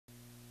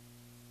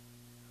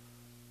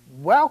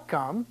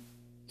Welcome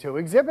to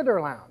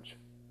Exhibitor Lounge,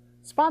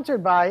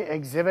 sponsored by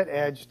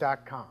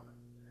ExhibitEdge.com.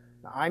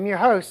 Now, I'm your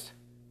host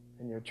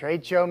and your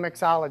trade show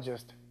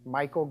mixologist,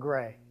 Michael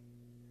Gray.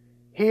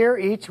 Here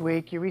each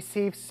week you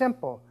receive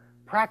simple,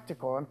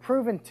 practical, and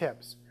proven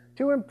tips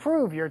to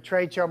improve your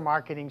trade show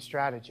marketing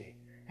strategy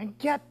and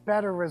get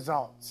better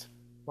results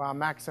while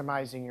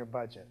maximizing your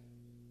budget.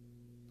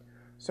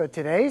 So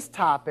today's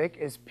topic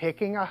is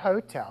picking a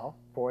hotel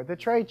for the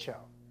trade show.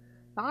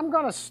 Now, I'm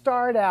going to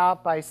start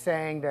out by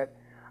saying that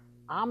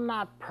I'm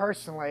not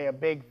personally a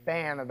big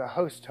fan of the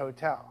host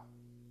hotel.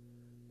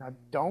 Now,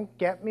 don't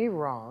get me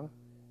wrong.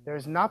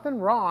 There's nothing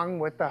wrong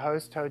with the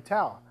host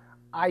hotel.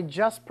 I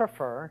just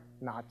prefer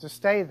not to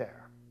stay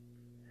there.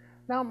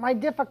 Now, my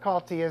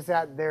difficulty is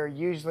that they're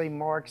usually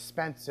more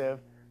expensive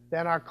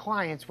than our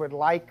clients would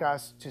like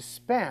us to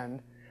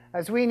spend,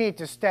 as we need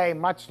to stay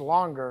much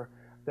longer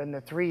than the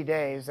 3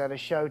 days that a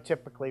show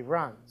typically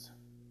runs.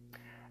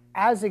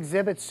 As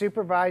exhibit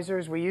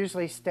supervisors, we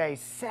usually stay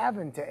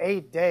 7 to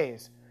 8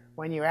 days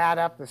when you add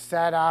up the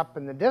setup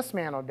and the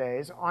dismantle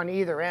days on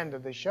either end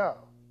of the show.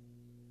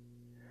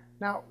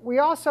 Now, we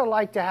also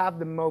like to have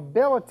the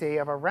mobility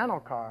of a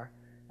rental car,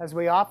 as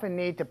we often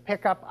need to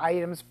pick up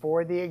items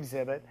for the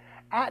exhibit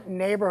at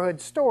neighborhood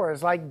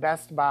stores like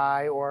Best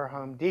Buy or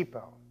Home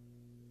Depot.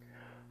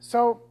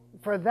 So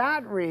for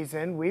that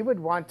reason, we would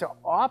want to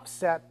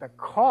offset the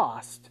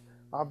cost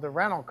of the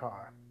rental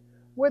car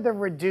with a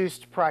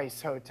reduced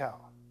price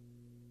hotel.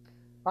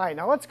 All right,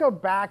 now let's go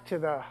back to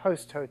the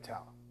host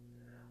hotel.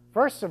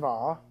 First of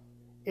all,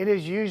 it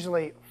is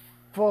usually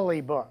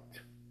fully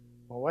booked.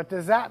 Well, what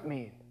does that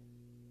mean?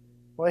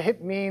 Well,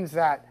 it means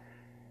that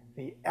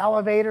the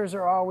elevators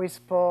are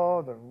always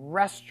full, the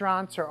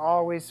restaurants are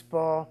always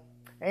full,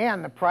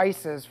 and the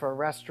prices for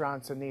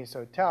restaurants in these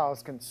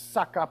hotels can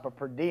suck up a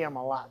per diem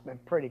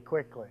allotment pretty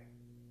quickly.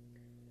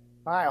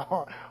 All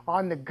right,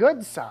 on the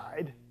good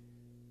side,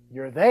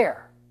 you're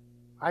there.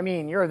 I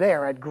mean, you're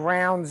there at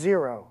ground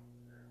zero,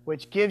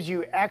 which gives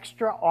you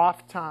extra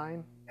off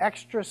time,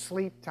 extra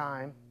sleep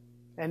time,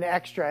 and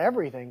extra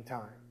everything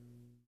time.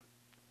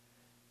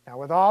 Now,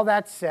 with all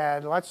that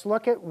said, let's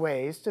look at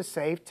ways to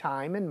save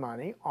time and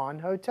money on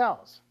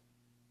hotels.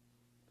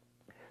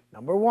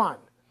 Number one,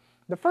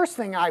 the first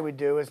thing I would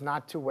do is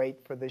not to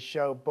wait for the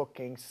show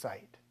booking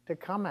site to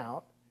come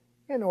out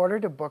in order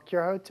to book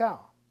your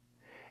hotel.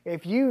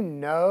 If you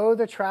know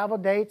the travel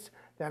dates,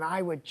 then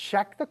I would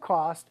check the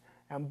cost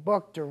and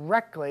book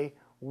directly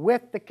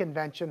with the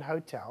convention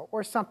hotel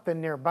or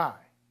something nearby.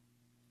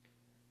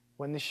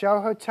 When the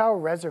show hotel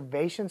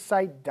reservation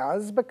site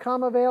does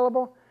become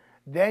available,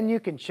 then you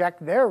can check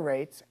their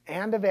rates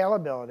and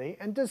availability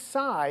and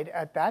decide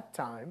at that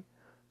time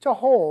to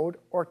hold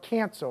or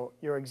cancel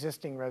your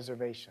existing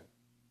reservation.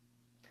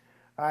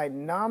 All right,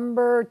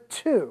 number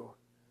two,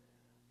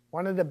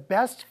 one of the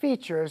best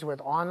features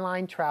with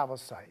online travel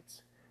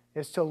sites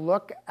is to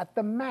look at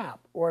the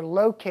map or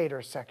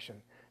locator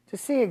section to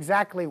see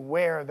exactly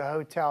where the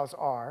hotels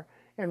are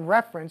in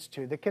reference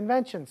to the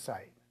convention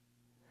site.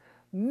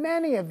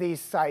 Many of these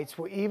sites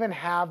will even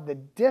have the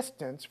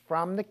distance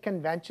from the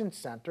convention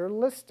center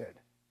listed.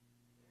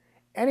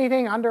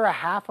 Anything under a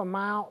half a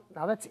mile,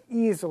 now that's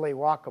easily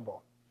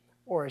walkable,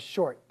 or a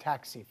short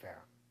taxi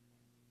fare.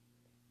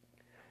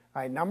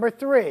 All right, number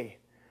three,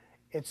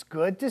 it's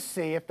good to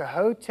see if the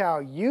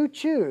hotel you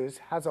choose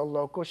has a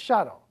local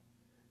shuttle.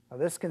 Now,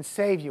 this can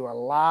save you a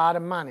lot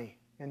of money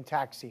in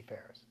taxi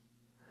fares.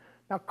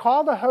 Now,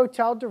 call the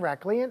hotel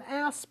directly and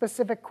ask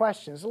specific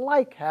questions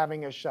like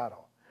having a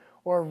shuttle,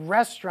 or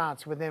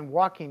restaurants within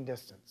walking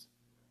distance,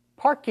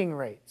 parking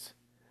rates,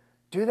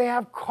 do they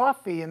have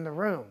coffee in the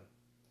room,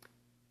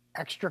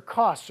 extra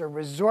costs or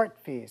resort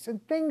fees,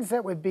 and things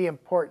that would be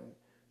important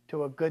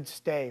to a good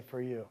stay for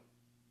you.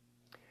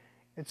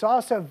 It's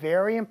also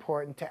very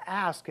important to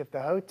ask if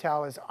the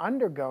hotel is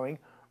undergoing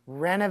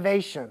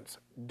renovations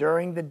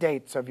during the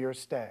dates of your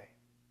stay.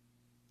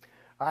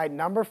 All right,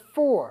 number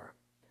four,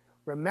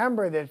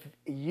 remember that if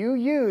you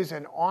use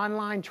an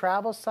online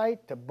travel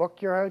site to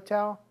book your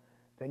hotel,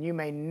 then you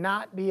may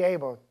not be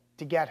able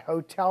to get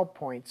hotel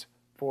points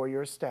for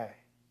your stay.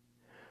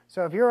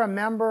 So if you're a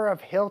member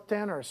of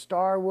Hilton or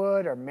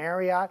Starwood or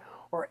Marriott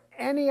or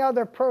any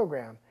other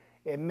program,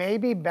 it may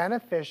be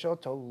beneficial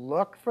to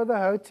look for the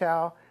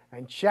hotel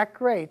and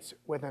check rates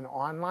with an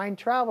online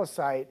travel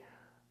site,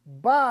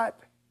 but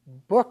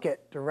book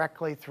it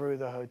directly through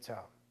the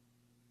hotel.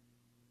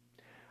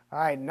 All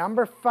right,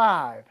 number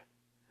five,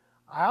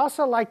 I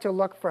also like to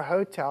look for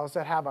hotels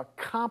that have a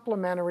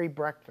complimentary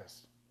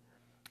breakfast.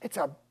 It's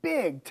a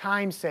big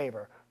time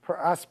saver for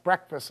us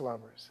breakfast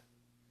lovers.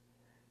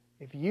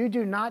 If you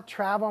do not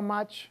travel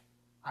much,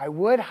 I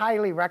would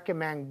highly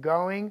recommend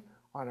going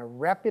on a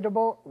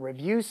reputable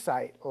review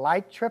site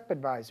like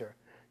TripAdvisor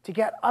to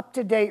get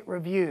up-to-date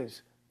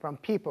reviews from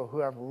people who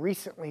have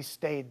recently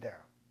stayed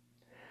there.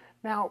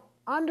 Now,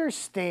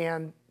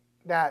 understand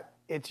that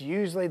it's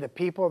usually the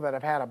people that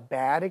have had a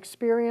bad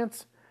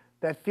experience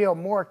that feel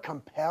more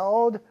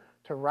compelled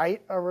to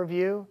write a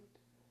review.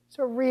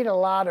 So read a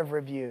lot of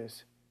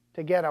reviews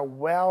to get a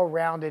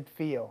well-rounded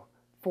feel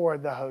for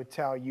the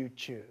hotel you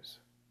choose.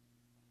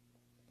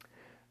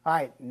 All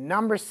right,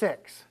 number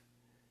 6.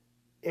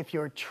 If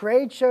your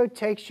trade show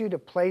takes you to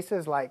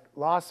places like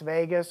Las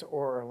Vegas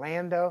or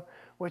Orlando,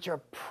 which are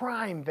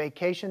prime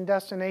vacation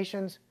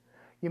destinations,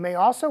 you may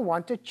also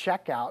want to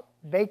check out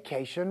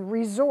vacation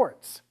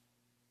resorts.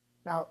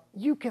 Now,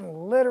 you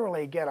can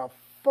literally get a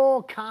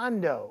full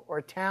condo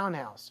or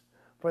townhouse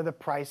for the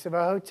price of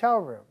a hotel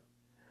room.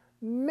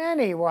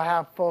 Many will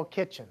have full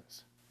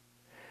kitchens.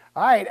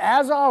 All right,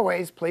 as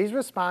always, please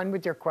respond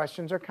with your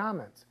questions or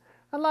comments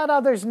and let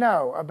others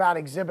know about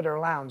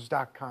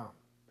exhibitorlounge.com.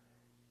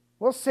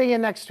 We'll see you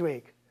next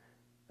week.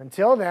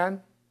 Until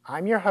then,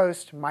 I'm your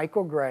host,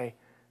 Michael Gray,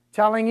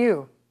 telling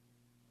you,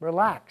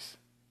 relax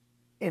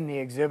in the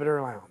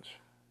Exhibitor Lounge.